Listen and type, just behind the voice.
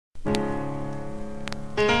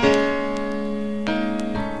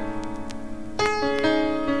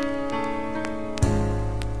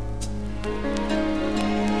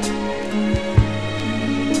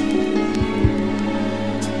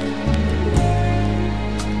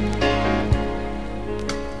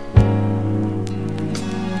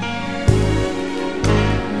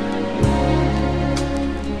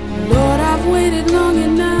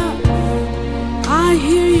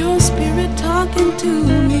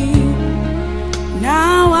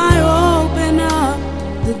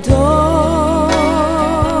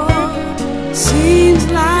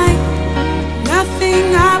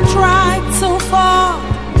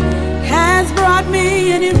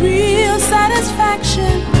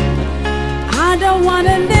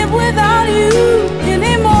wanna live without you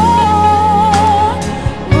anymore.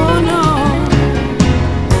 Oh no.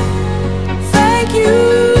 Thank you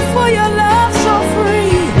for your love so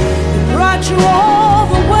free. It brought you all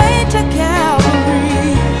the way to Calvary.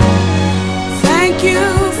 Thank you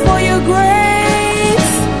for your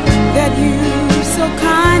grace that you so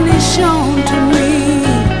kindly shown to me.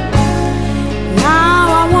 Now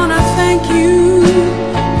I wanna thank you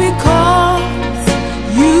because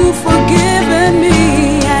you've forgiven me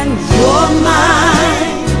and you're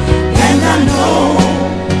mine, and I know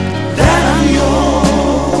that I'm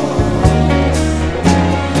yours.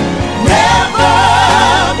 Never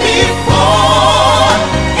before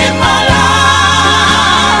in my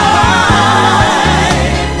life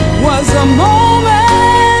was a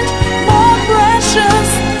moment more precious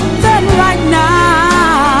than right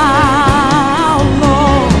now,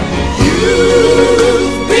 Lord.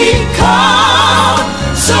 You've become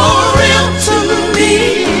so real to me,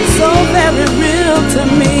 so very real to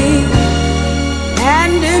me,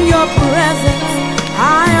 and in your presence I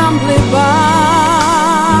humbly bow.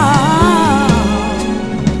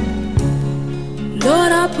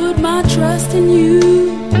 Lord, I put my trust in you.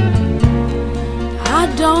 I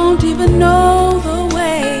don't even know the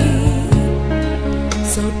way,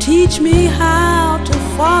 so teach me how to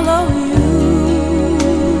follow you.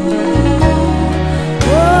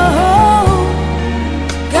 Oh,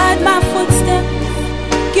 guide my footsteps,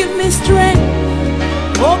 give me strength,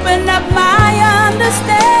 open up my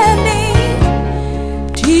understanding.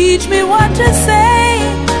 Teach me what to say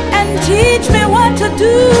and teach me what to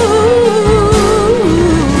do.